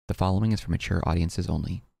The following is for mature audiences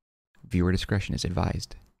only. Viewer discretion is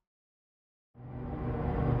advised.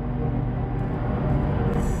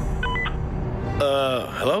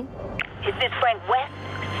 Hello? Is this Frank West,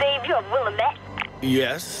 savior of Willamette?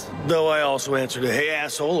 Yes, though I also answered a hey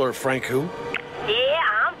asshole or Frank who? Yeah,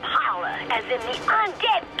 I'm Paula, as in the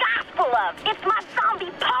undead gospel of It's My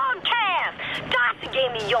Zombie podcast. Darcy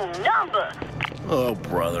gave me your number. Oh,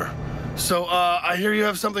 brother. So, I hear you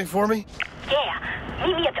have something for me? Yeah,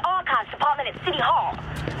 meet me at the archives department at City Hall.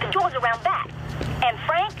 The door's around back. And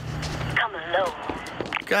Frank, come alone.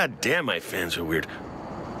 God damn, my fans are weird.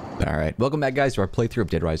 All right, welcome back, guys, to our playthrough of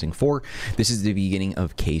Dead Rising 4. This is the beginning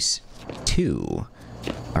of Case 2.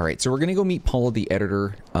 All right, so we're going to go meet Paula, the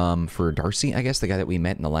editor, for Darcy, I guess, the guy that we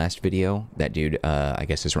met in the last video. That dude, I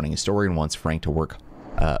guess, is running a story and wants Frank to work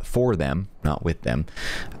for them, not with them.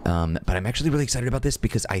 But I'm actually really excited about this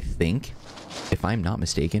because I think, if I'm not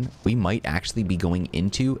mistaken, we might actually be going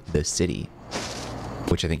into the city,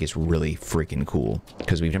 which I think is really freaking cool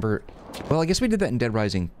because we've never... Well, I guess we did that in Dead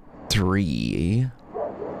Rising 3...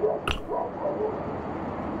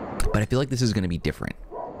 But I feel like this is going to be different.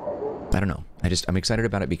 I don't know. I'm excited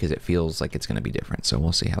about it because it feels like it's going to be different. So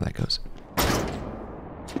we'll see how that goes.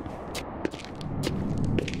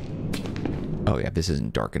 Oh yeah, this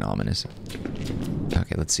isn't dark and ominous.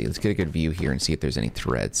 Okay, let's see. Let's get a good view here and see if there's any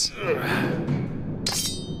threats. Okay,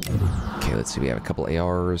 let's see. We have a couple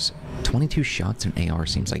ARs. 22 shots in AR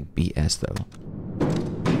seems like BS though.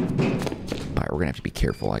 All right, we're going to have to be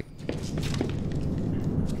careful.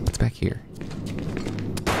 What's back here?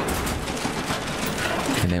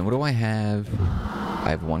 And then what do I have? I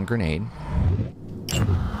have one grenade,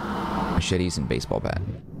 machetes, and baseball bat.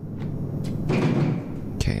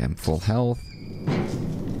 Okay, I'm full health.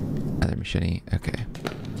 Another machete. Okay.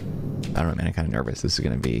 I don't know, man. I'm kind of nervous. This is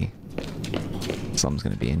going to be... Something's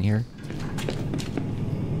going to be in here.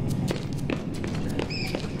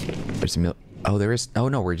 There's some... Oh, there is... Oh,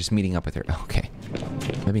 no. We're just meeting up with her. Okay.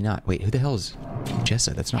 Maybe not. Wait, who the hell is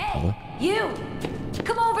Jessa? That's not Paula. You!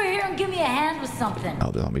 Come over here and give me a hand with something.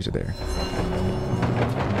 Oh, the zombies are there.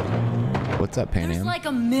 What's up, Pan Am? There's like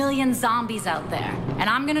a million zombies out there, and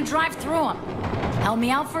I'm gonna drive through them. Help me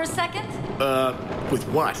out for a second? With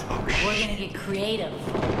what? We're gonna get creative.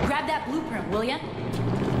 Grab that blueprint, will ya?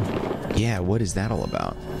 Yeah, what is that all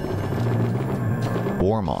about?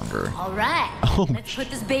 Warmonger. All right. Oh, let's put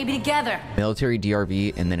this baby together. Military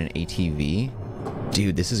DRV and then an ATV.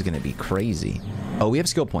 Dude, this is gonna be crazy. Oh, we have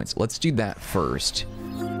skill points. Let's do that first.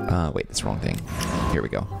 Wait, that's the wrong thing. Here we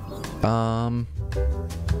go.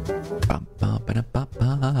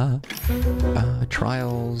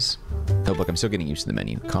 Trials. Notebook. I'm still getting used to the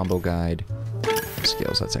menu. Combo guide.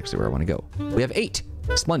 Skills. That's actually where I want to go. We have 8.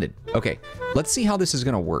 Splendid. Okay, let's see how this is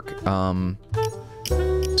gonna work.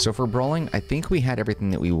 So for brawling, I think we had everything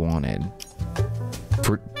that we wanted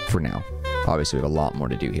for now. Obviously, we have a lot more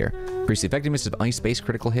to do here. Increase the effectiveness of ice-based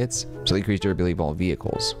critical hits, so increase durability of all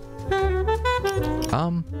vehicles.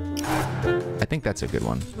 I think that's a good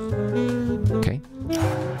one. Okay.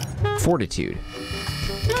 Fortitude.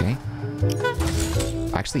 Okay.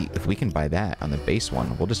 Actually, if we can buy that on the base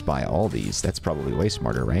one, we'll just buy all these. That's probably way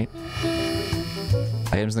smarter, right?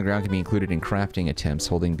 Items on the ground can be included in crafting attempts,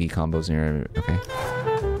 holding B combos near... Okay.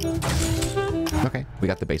 Okay, we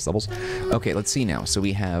got the base levels. Okay, let's see now. So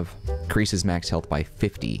we have increases max health by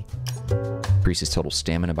 50. Increases total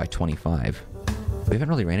stamina by 25. We haven't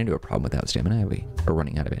really ran into a problem without stamina, have we? Or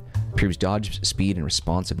running out of it. Improves dodge, speed, and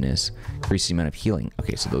responsiveness. Increases the amount of healing.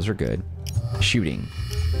 Okay, so those are good. Shooting.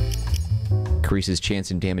 Increases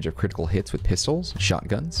chance and damage of critical hits with pistols,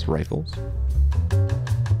 shotguns, rifles.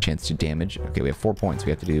 Chance to damage. Okay, we have 4 points.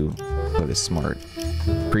 We have to do... Oh, this is smart.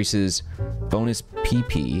 Increases bonus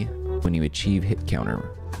PP when you achieve hit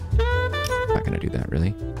counter. I'm not gonna do that,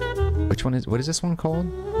 really. Which one is... What is this one called?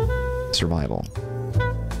 Survival.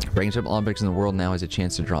 Breaking up objects in the world now has a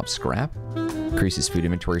chance to drop scrap. Increases food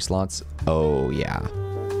inventory slots. Oh, yeah.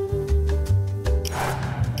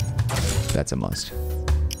 That's a must.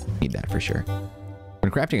 Need that for sure.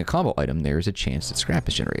 When crafting a combo item, there is a chance that scrap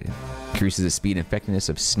is generated. Increases the speed and effectiveness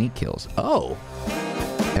of sneak kills. Oh!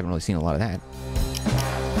 Haven't really seen a lot of that.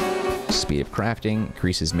 Speed of crafting.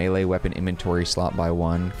 Increases melee weapon inventory slot by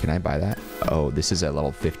 1. Can I buy that? Oh, this is a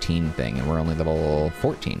level 15 thing, and we're only level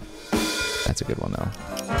 14. That's a good one, though.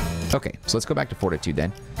 Okay, so let's go back to Fortitude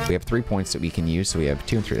then. We have 3 points that we can use, so we have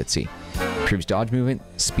 2 and 3. Let's see. Improves dodge movement,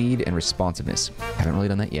 speed, and responsiveness. Haven't really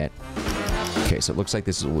done that yet. Okay, so it looks like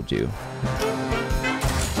this is what we'll do.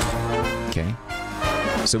 Okay.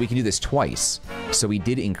 So we can do this twice. So we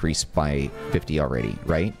did increase by 50 already,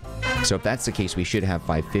 right? So if that's the case, we should have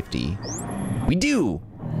 550. We do!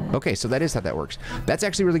 Okay, so that is how that works. That's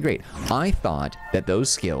actually really great. I thought that those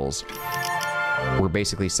skills were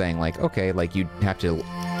basically saying like, okay, like you'd have to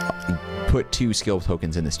put 2 skill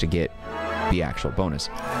tokens in this to get the actual bonus.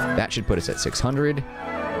 That should put us at 600.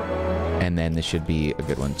 And then this should be a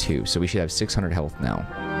good one too. So we should have 600 health now.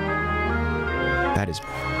 That is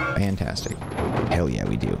fantastic. Hell yeah,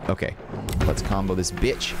 we do. Okay, let's combo this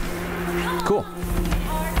bitch. Cool.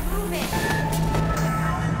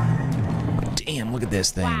 Damn, look at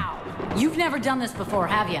this thing. Wow. You've never done this before,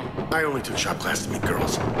 have you? I only took shop class to meet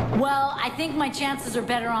girls. Well, I think my chances are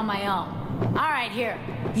better on my own. All right, here.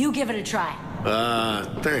 You give it a try.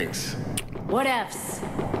 Thanks. What ifs?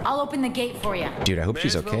 I'll open the gate for you. Dude, I hope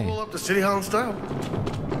she's May as well okay. roll up to City Hall in style.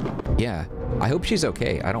 Yeah, I hope she's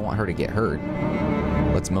okay. I don't want her to get hurt.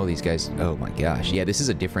 Let's mow these guys. Oh my gosh. Yeah, this is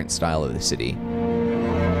a different style of the city.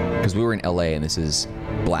 Because we were in LA and this is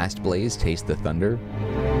Blast Blaze, Taste the Thunder.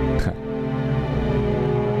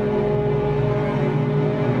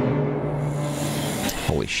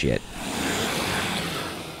 Holy shit.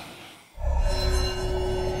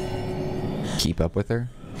 Keep up with her?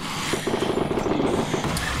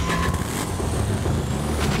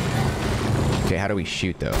 Okay, how do we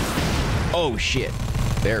shoot though? Oh shit.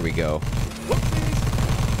 There we go.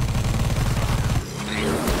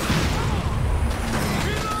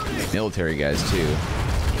 Military guys too.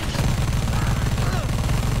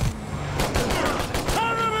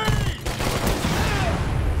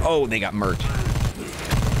 Oh, they got murked.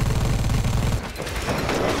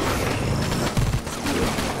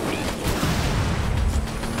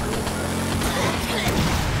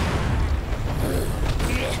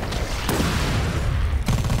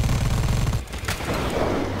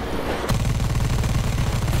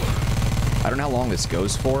 I don't know how long this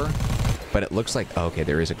goes for, but it looks like... Oh, okay,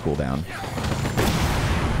 there is a cooldown.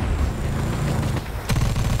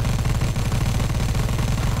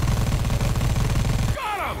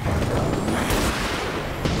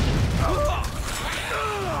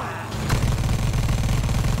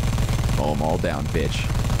 Oh, I'm all down, bitch.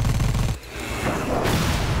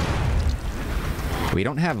 We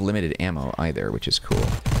don't have limited ammo either, which is cool.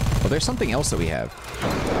 Well, there's something else that we have.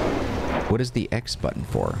 What is the X button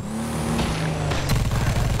for?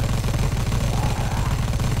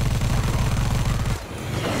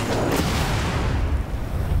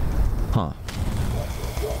 Huh.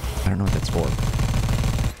 I don't know what that's for.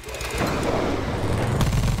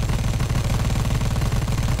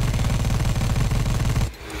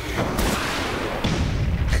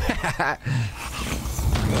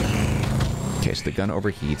 Okay, so the gun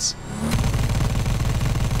overheats.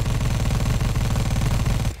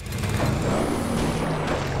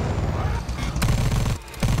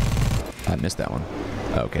 I missed that one.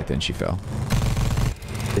 Okay, then she fell.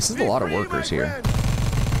 This is a lot of workers here.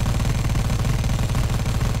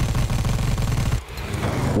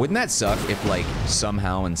 Wouldn't that suck if, like,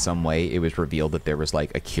 somehow in some way it was revealed that there was,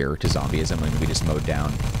 like, a cure to zombieism and we just mowed down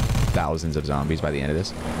thousands of zombies by the end of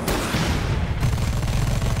this?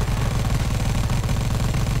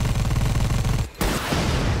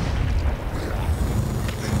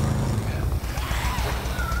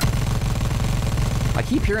 I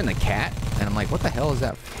keep hearing the cat, and I'm like, what the hell is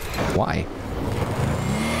that? Why?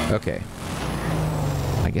 Okay.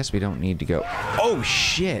 I guess we don't need to go... Oh,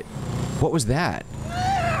 shit! What was that?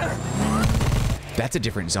 That's a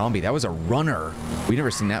different zombie. That was a runner. We've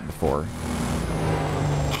never seen that before.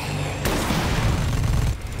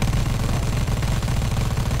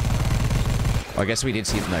 Oh, I guess we did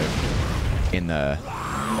see it in the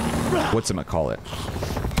whatchamacallit?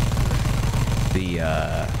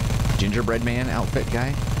 The gingerbread man outfit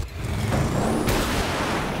guy.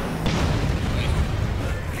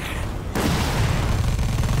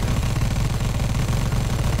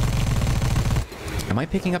 Am I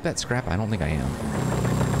picking up that scrap? I don't think I am.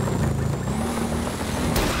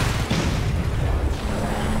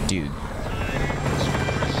 Dude.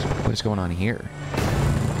 What is going on here?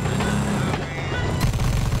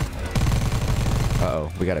 Uh-oh,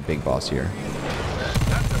 we got a big boss here.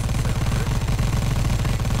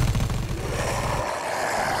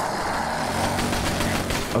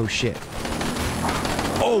 Oh, shit.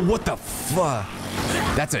 Oh, what the fuck?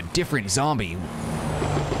 That's a different zombie.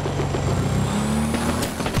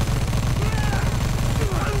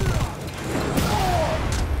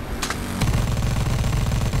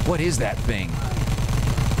 What is that thing?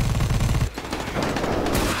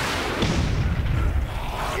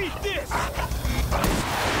 Eat this.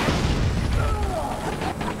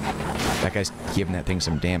 That guy's giving that thing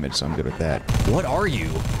some damage, so I'm good with that. What are you?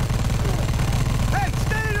 Hey,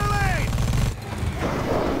 stay in your lane!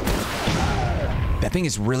 That thing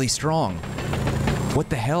is really strong. What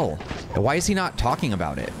the hell? Why is he not talking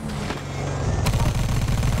about it?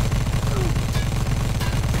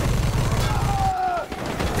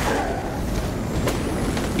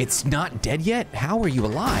 It's not dead yet? How are you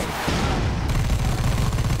alive?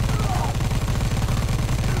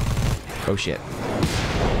 Oh shit.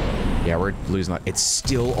 Yeah, we're losing. It's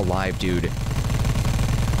still alive, dude.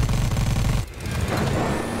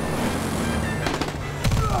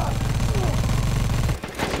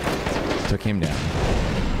 Took him down.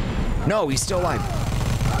 No, he's still alive.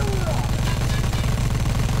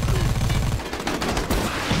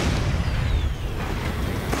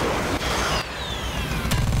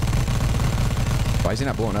 Why is he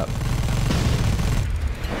not blowing up?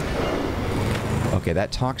 Okay,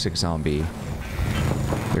 that toxic zombie.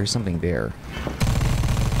 There's something there.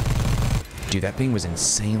 Dude, that thing was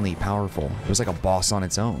insanely powerful. It was like a boss on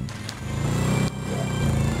its own.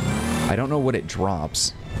 I don't know what it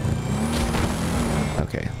drops.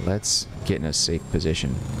 Okay, let's get in a safe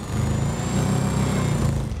position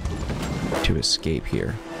to escape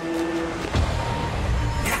here.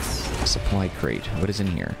 Supply crate. What is in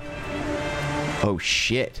here? Oh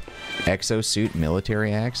shit. Exosuit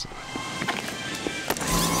military axe.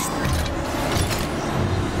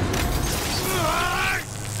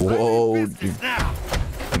 Whoa, dude.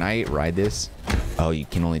 Can I ride this? Oh, you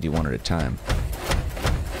can only do one at a time.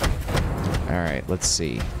 Alright, let's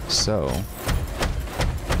see. So...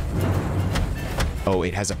 Oh,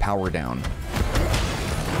 it has a power down.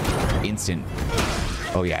 Instant.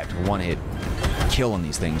 Oh yeah, one hit kill on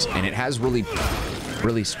these things. And it has really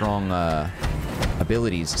strong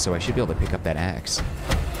abilities, so I should be able to pick up that axe.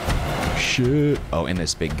 Shit. Oh, and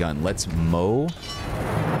this big gun. Let's mow.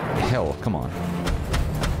 Hell, come on.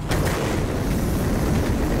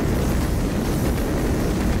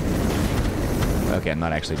 Okay, I'm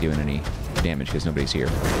not actually doing any damage because nobody's here.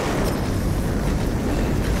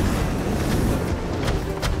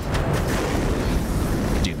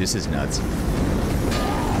 Dude, this is nuts.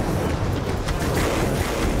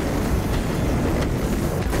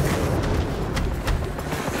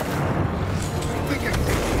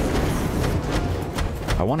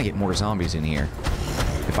 I want to get more zombies in here.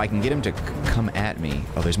 If I can get them to come at me...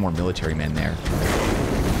 Oh, there's more military men there.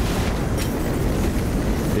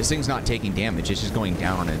 This thing's not taking damage, it's just going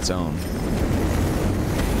down on its own.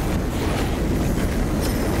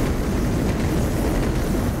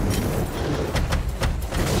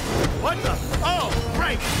 What the? Oh,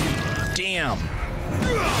 right! Damn!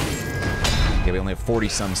 Yeah, we only have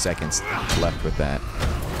 40-some seconds left with that.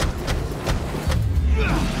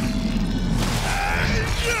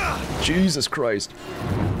 Jesus Christ.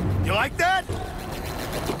 You like that?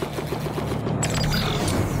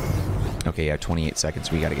 Okay, yeah, 28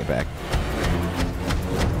 seconds. We gotta get back.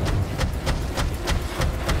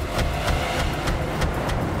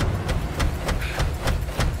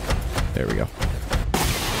 There we go.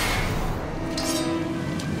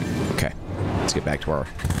 Okay, let's get back to our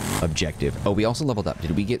objective. Oh, we also leveled up.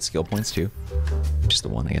 Did we get skill points too? Just the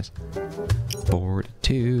one, I guess.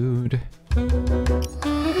 Fortitude. Okay,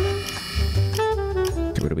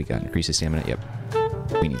 what do we got? Increases stamina. Yep.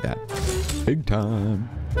 We need that. Big time.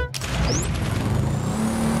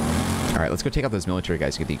 Alright, let's go take out those military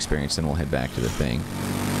guys to get the experience, then we'll head back to the thing.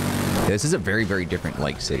 Yeah, this is a very, very different,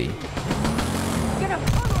 like, city.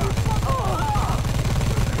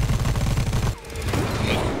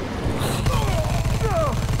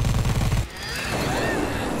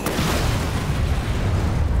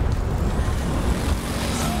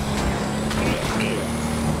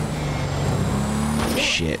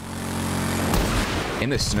 Shit.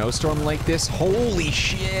 In a snowstorm like this? Holy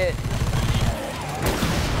shit!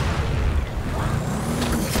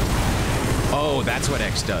 Oh, that's what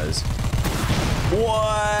X does.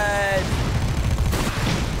 What?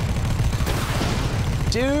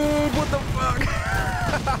 Dude, what the fuck?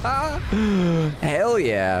 Hell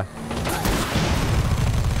yeah.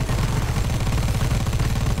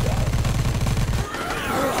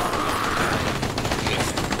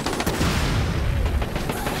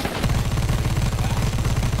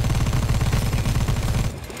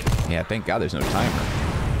 Yeah, thank God there's no timer.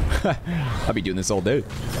 I'll be doing this all day.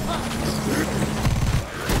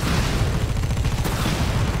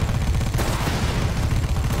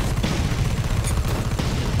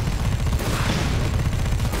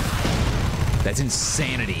 That's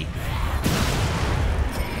insanity.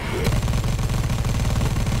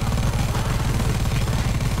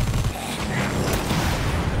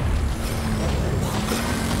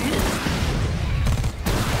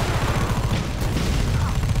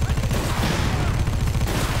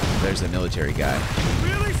 There's the military guy.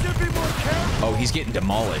 Really should be more careful. Oh, he's getting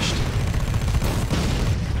demolished.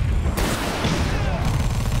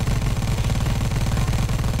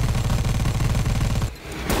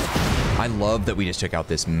 love that we just took out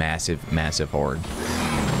this massive, massive horde.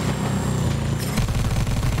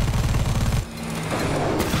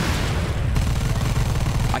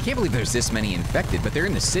 I can't believe there's this many infected, but they're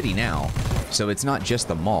in the city now. So it's not just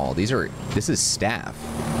the mall. This is staff.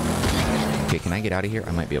 Okay, can I get out of here?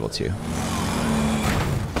 I might be able to.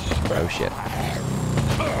 Oh shit.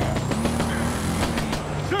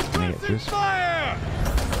 Can I get through?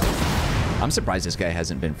 I'm surprised this guy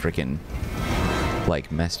hasn't been freaking,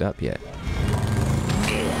 like, messed up yet.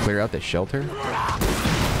 Clear out the shelter.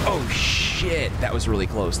 Oh shit, that was really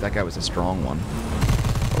close. That guy was a strong one.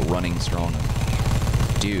 A running strong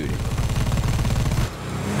one. Dude.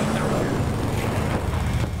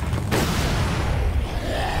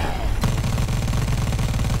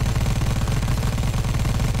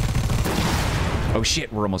 Oh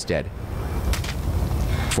shit, we're almost dead.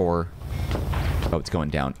 4. Oh, it's going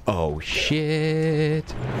down. Oh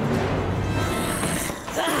shit.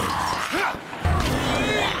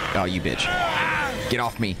 Oh, you bitch. Get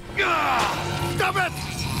off me. Stop it!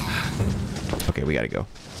 Okay, we gotta go.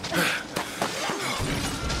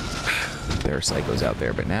 There are psychos out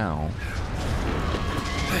there, but now...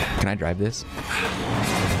 Can I drive this?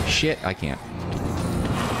 Shit, I can't.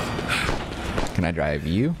 Can I drive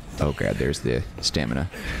you? Oh god, there's the stamina.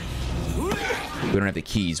 We don't have the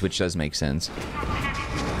keys, which does make sense.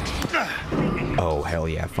 Oh, hell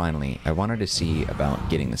yeah, finally. I wanted to see about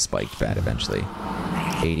getting the spiked bat eventually.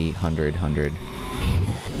 80, 100, 100.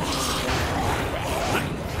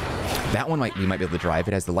 That one we might be able to drive.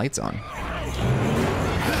 It has the lights on.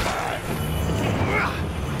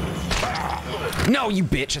 No, you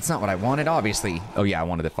bitch! That's not what I wanted, obviously. Oh yeah, I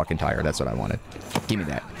wanted the fucking tire. That's what I wanted. Give me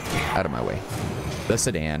that. Out of my way. The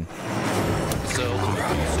sedan.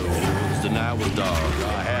 Denied with dog.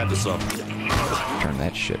 I had to suffer. Turn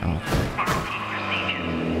that shit off.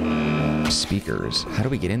 Speakers. How do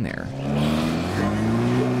we get in there?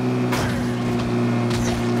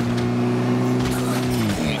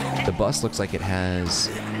 The bus looks like it has...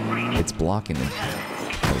 It's blocking an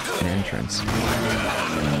entrance.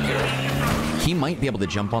 He might be able to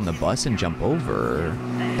jump on the bus and jump over.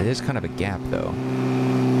 It is kind of a gap, though.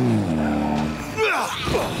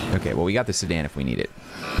 Okay, well, we got the sedan if we need it.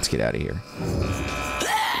 Let's get out of here.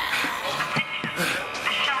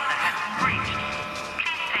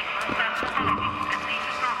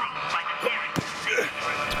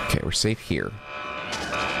 Okay, we're safe here.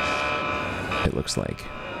 It looks like.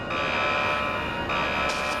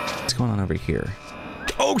 What's going on over here?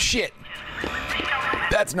 Oh, shit!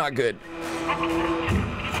 That's not good.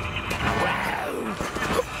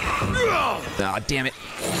 Ah, damn it.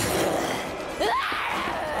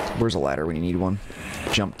 Where's a ladder when you need one?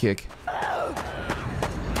 Jump kick.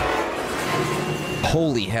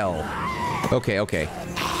 Holy hell. Okay, okay.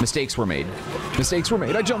 Mistakes were made. Mistakes were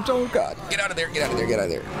made. I jumped. Oh, God. Get out of there. Get out of there. Get out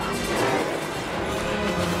of there.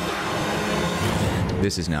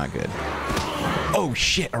 This is not good. Oh,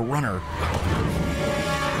 shit. A runner.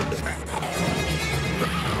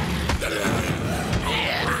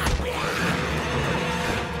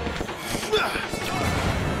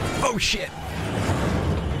 Oh, shit.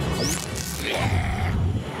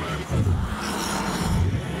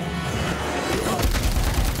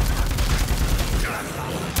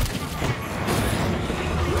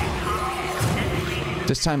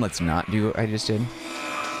 This time, let's not do what I just did.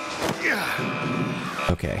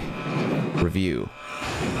 Okay. Review.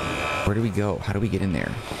 Where do we go? How do we get in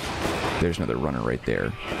there? There's another runner right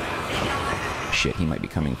there. Shit, he might be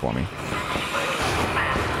coming for me.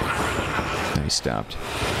 No, he stopped.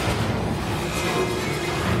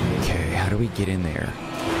 Okay, how do we get in there?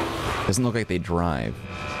 Doesn't look like they drive.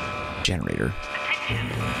 Generator.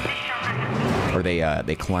 Or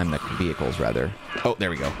they climb the vehicles, rather. Oh, there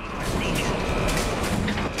we go.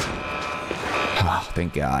 Oh,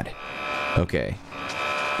 thank God. Okay.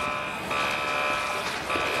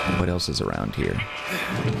 What else is around here?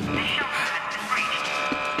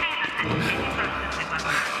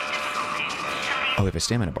 Oh, we have a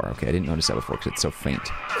stamina bar. Okay, I didn't notice that before because it's so faint.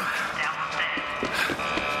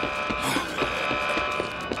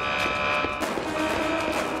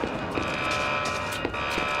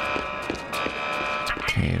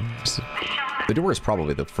 Okay. The door is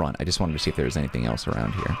probably the front. I just wanted to see if there was anything else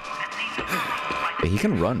around here. Yeah, he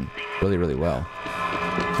can run really, really well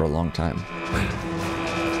for a long time.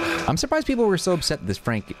 I'm surprised people were so upset that this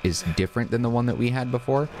Frank is different than the one that we had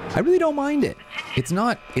before. I really don't mind it. It's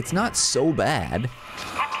not so bad.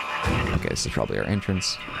 Okay, this is probably our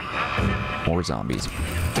entrance. More zombies.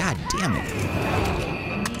 God damn it.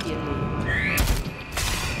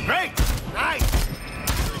 Hey! Nice!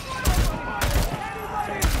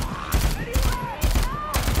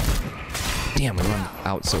 Damn, we run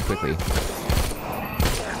out so quickly.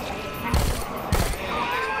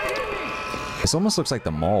 This almost looks like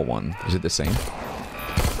the mall one. Is it the same?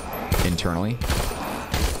 Internally?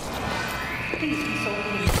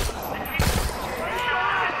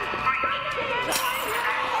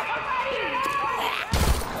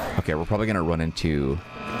 Okay, we're probably gonna run into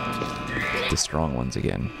the strong ones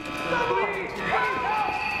again.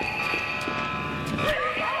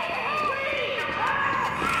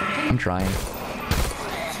 I'm trying.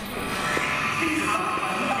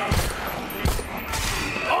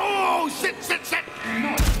 Oh, sit! The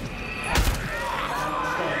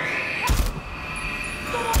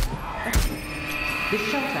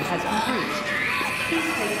shelter has been breached. Please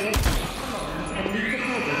take your belongings and leave the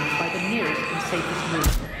building by the nearest and safest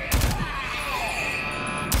route.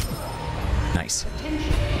 Nice.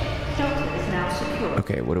 Attention. Shelter is now secure.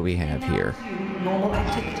 Okay, what do we have here? Resume normal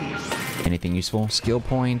activities. Anything useful? Skill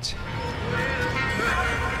point.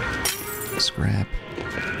 Scrap.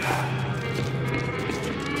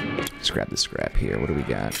 Let's grab the scrap here. What do we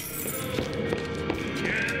got?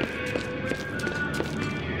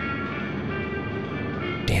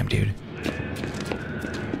 Damn, dude.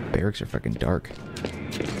 Barracks are fucking dark.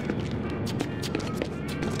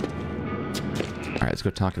 Alright, let's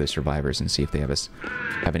go talk to the survivors and see if they have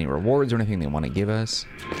any rewards or anything they want to give us.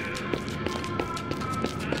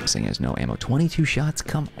 This thing has no ammo. 22 shots?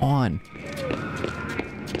 Come on.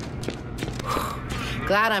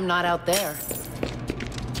 Glad I'm not out there.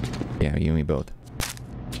 Yeah, you and me both.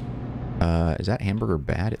 Is that hamburger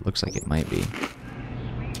bad? It looks like it might be.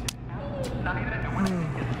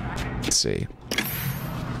 Let's see.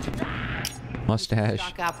 Mustache.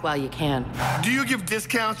 Stock up while you can. Do you give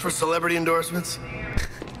discounts for celebrity endorsements?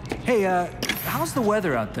 Hey, how's the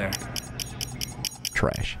weather out there?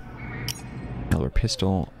 Trash. Caliber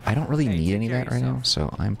pistol. I don't really need any of that right now, so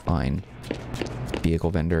I'm fine.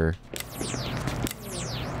 Vehicle vendor.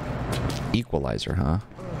 Equalizer, huh?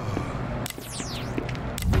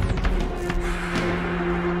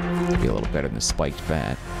 Be a little better than the spiked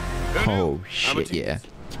fat. Oh shit, yeah.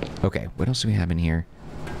 Okay, what else do we have in here?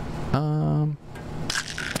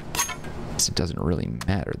 It doesn't really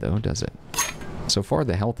matter though, does it? So far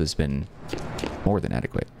the health has been more than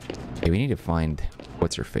adequate. Okay, we need to find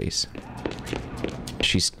what's her face.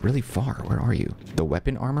 She's really far. Where are you? The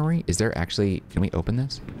weapon armory? Is there actually... Can we open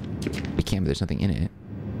this? We can, but there's nothing in it.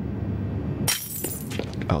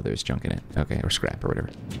 Oh, there's junk in it. Okay, or scrap or whatever.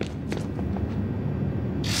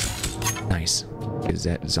 Nice. Is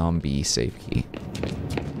that zombie safe key?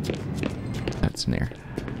 That's in there.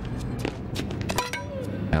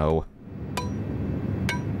 No.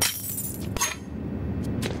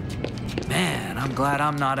 Man, I'm glad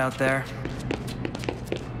I'm not out there.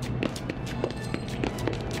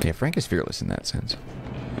 Yeah, Frank is fearless in that sense.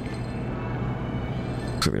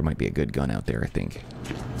 Looks like there might be a good gun out there, I think.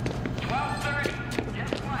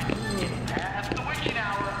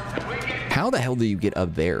 How the hell do you get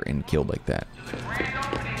up there and killed like that?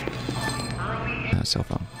 Cell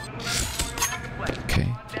phone. Okay.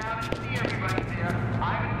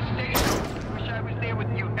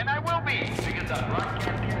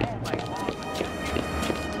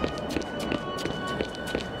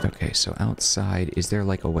 Okay, so outside, is there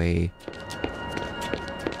like a way...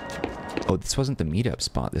 Oh, this wasn't the meetup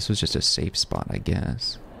spot. This was just a safe spot, I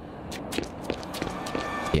guess.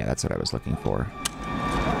 Yeah, that's what I was looking for.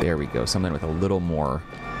 There we go. Something with a little more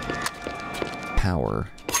power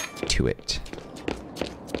to it.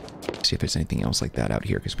 See if there's anything else like that out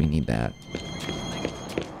here, because we need that.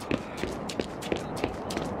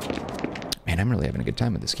 Man, I'm really having a good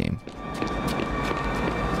time with this game.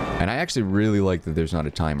 And I actually really like that there's not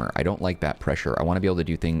a timer. I don't like that pressure. I want to be able to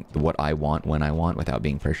do what I want when I want without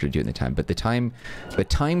being pressured to do it in the time. But the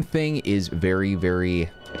time thing is very, very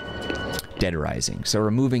Dead Rising. So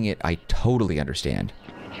removing it, I totally understand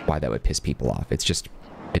why that would piss people off. It's just,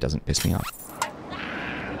 it doesn't piss me off.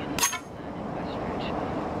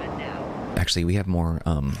 Actually, we have more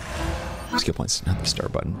skill points, not the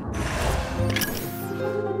start button.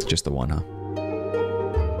 It's just the one, huh?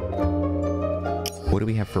 What do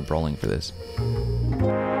we have for brawling for this?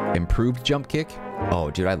 Improved jump kick? Oh,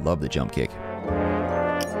 dude, I love the jump kick.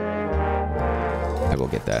 I will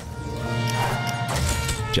get that.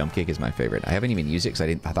 Jump kick is my favorite. I haven't even used it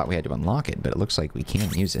because I thought we had to unlock it, but it looks like we can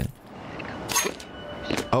use it.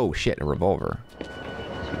 Oh shit, a revolver.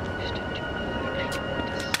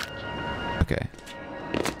 Okay.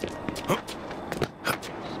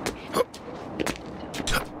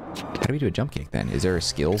 How do we do a jump kick then? Is there a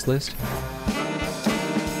skills list?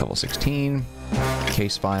 Level 16,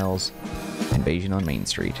 case files, invasion on Main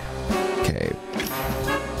Street. Okay.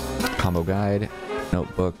 Combo guide,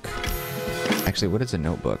 notebook. Actually, what is a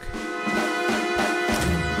notebook?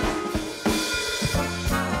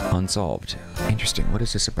 Unsolved. Interesting. What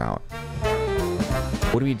is this about?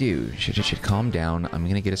 What do we do? Should calm down. I'm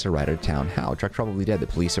gonna get us a ride out of town. How? Truck probably dead. The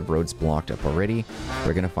police have roads blocked up already.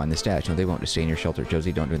 We're gonna find the stash. No, they won't. Just stay in your shelter.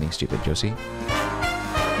 Josie, don't do anything stupid. Josie?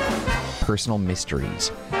 Personal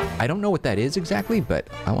mysteries. I don't know what that is exactly, but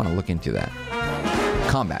I want to look into that.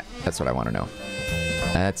 Combat. That's what I want to know.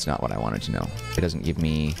 That's not what I wanted to know. It doesn't give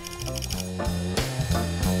me...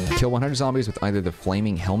 Kill 100 zombies with either the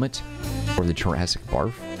flaming helmet or the Jurassic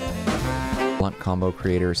barf. Blunt combo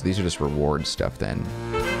creators. These are just reward stuff then.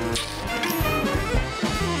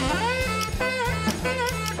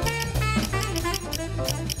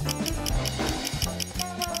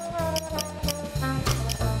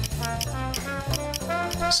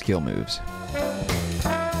 Skill moves.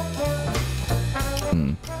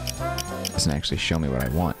 Doesn't actually show me what I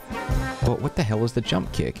want. Well, what the hell is the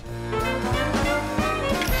jump kick?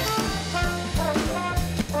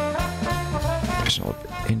 Personal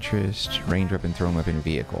interest, range weapon, thrown weapon,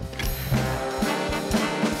 vehicle.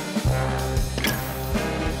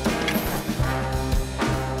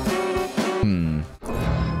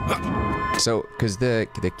 So, because the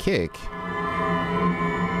kick...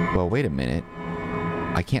 Well, wait a minute.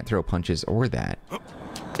 I can't throw punches or that.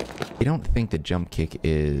 I don't think the jump kick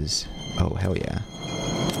is... Oh, hell yeah.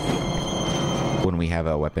 When we have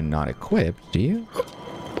a weapon not equipped, do you?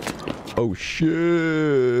 Oh,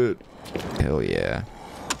 shit. Hell yeah.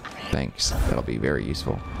 Thanks. That'll be very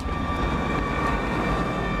useful.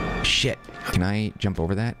 Shit. Can I jump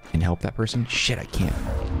over that and help that person? Shit, I can't.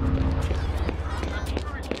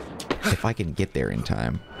 If I can get there in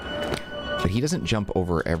time. But he doesn't jump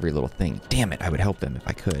over every little thing. Damn it, I would help them if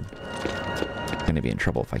I could. I'm gonna be in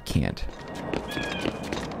trouble if I can't.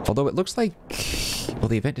 Although it looks like... Well,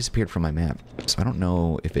 the event disappeared from my map. So I don't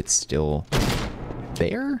know if it's still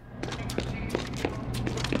there?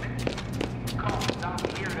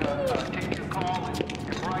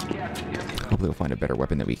 Hopefully we'll find a better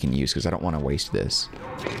weapon that we can use, because I don't want to waste this.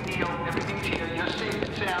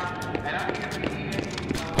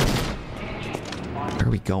 Where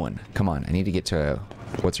are we going? Come on, I need to get to...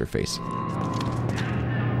 What's her face?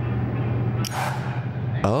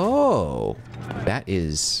 Oh! That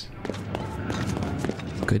is...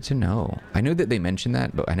 good to know. I knew that they mentioned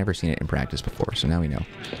that, but I never seen it in practice before, so now we know.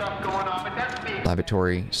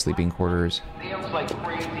 Lavatory, sleeping quarters.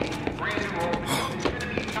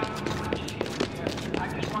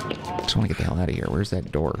 Just want to get the hell out of here. Where's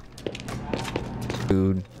that door?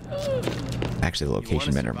 Food. Actually, the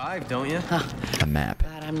location better. Don't you? A map.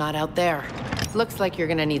 Glad I'm not out there. Looks like you're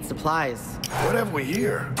gonna need supplies. What have we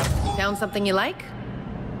here? Found something you like?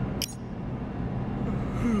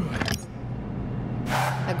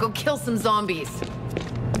 Now go kill some zombies.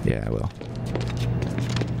 Yeah, I will.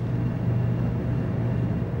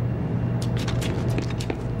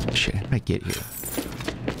 Shit, how did I get here?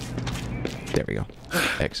 There we go.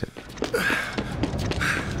 Exit.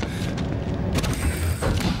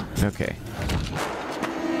 Okay.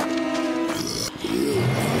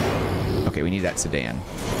 Okay, we need that sedan.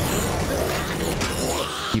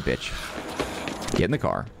 You bitch. Get in the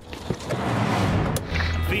car.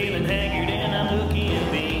 Feeling haggard and I'm looking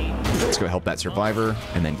at me. Let's go help that survivor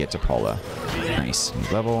and then get to Paula. Nice. New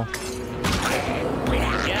level.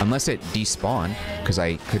 Unless it despawned, because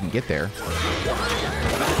I couldn't get there.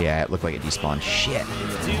 Yeah, it looked like it despawned. Shit.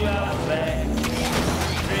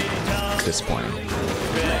 Disappointing.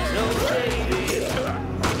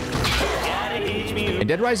 In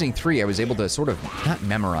Dead Rising 3, I was able to sort of, not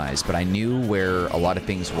memorize, but I knew where a lot of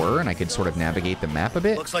things were, and I could sort of navigate the map a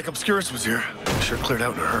bit. Looks like Obscurus was here. Sure cleared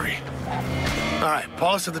out in a hurry. All right,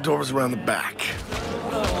 Paula said the door was around the back.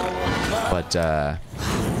 But,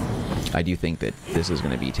 I do think that this is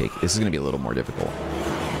going to be a little more difficult.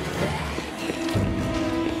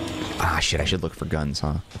 Ah, shit, I should look for guns,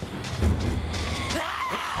 huh?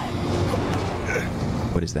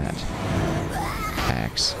 What is that?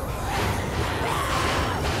 Axe.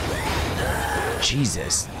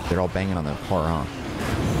 Jesus, they're all banging on the car, huh?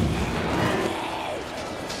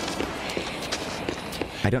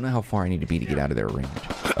 I don't know how far I need to be to get out of their range.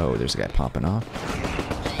 Oh, there's a guy popping off.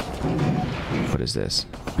 What is this?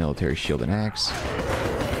 Military shield and axe.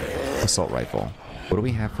 Assault rifle. What do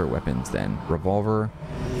we have for weapons then? Revolver.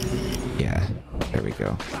 Yeah, there we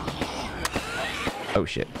go. Oh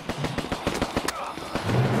shit.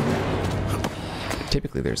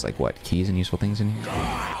 Typically there's like what? Keys and useful things in here?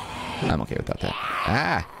 I'm okay without that.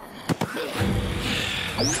 Ah!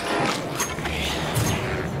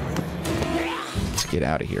 Let's get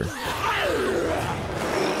out of here.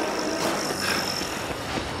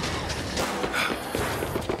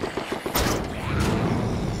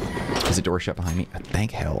 Is the door shut behind me?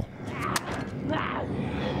 Thank hell.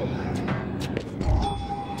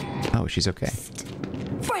 Oh, she's okay.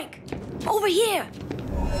 Frank, over here.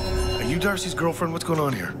 Are you Darcy's girlfriend? What's going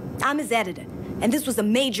on here? I'm his editor, and this was a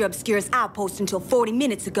major Obscurus outpost until 40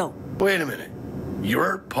 minutes ago. Wait a minute.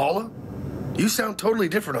 You're Paula? You sound totally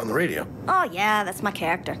different on the radio. Oh, yeah, that's my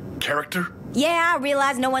character. Character? Yeah, I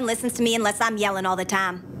realize no one listens to me unless I'm yelling all the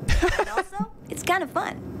time. But also, it's kind of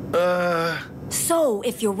fun. So,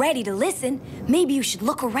 if you're ready to listen, maybe you should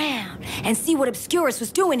look around and see what Obscurus was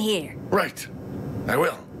doing here. Right. I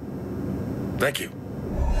will. Thank you.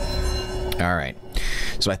 All right.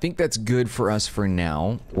 So I think that's good for us for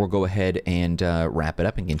now. We'll go ahead and wrap it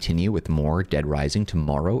up and continue with more Dead Rising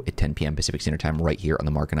tomorrow at 10 p.m. Pacific Standard Time right here on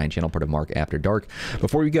the Marcanine channel, part of Mark After Dark.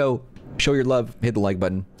 Before we go, show your love, hit the like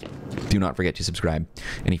button. Do not forget to subscribe.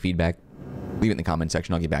 Any feedback, leave it in the comment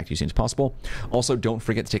section. I'll get back to you as soon as possible. Also, don't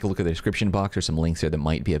forget to take a look at the description box. There's some links there that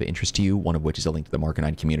might be of interest to you, one of which is a link to the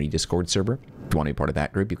Marcanine community Discord server. If you want to be part of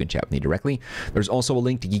that group, you can chat with me directly. There's also a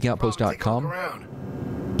link to geekoutpost.com.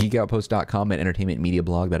 geekoutpost.com, an entertainment media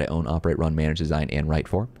blog that I own, operate, run, manage, design, and write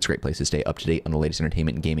for. It's a great place to stay up to date on the latest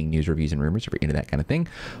entertainment and gaming news, reviews, and rumors if you're into that kind of thing.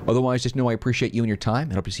 Otherwise, just know I appreciate you and your time,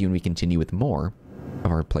 and hope to see you when we continue with more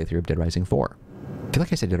of our playthrough of Dead Rising 4. I feel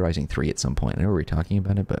like I said Dead Rising 3 at some point. I know we were talking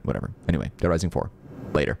about it, but whatever. Anyway, Dead Rising 4.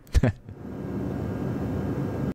 Later.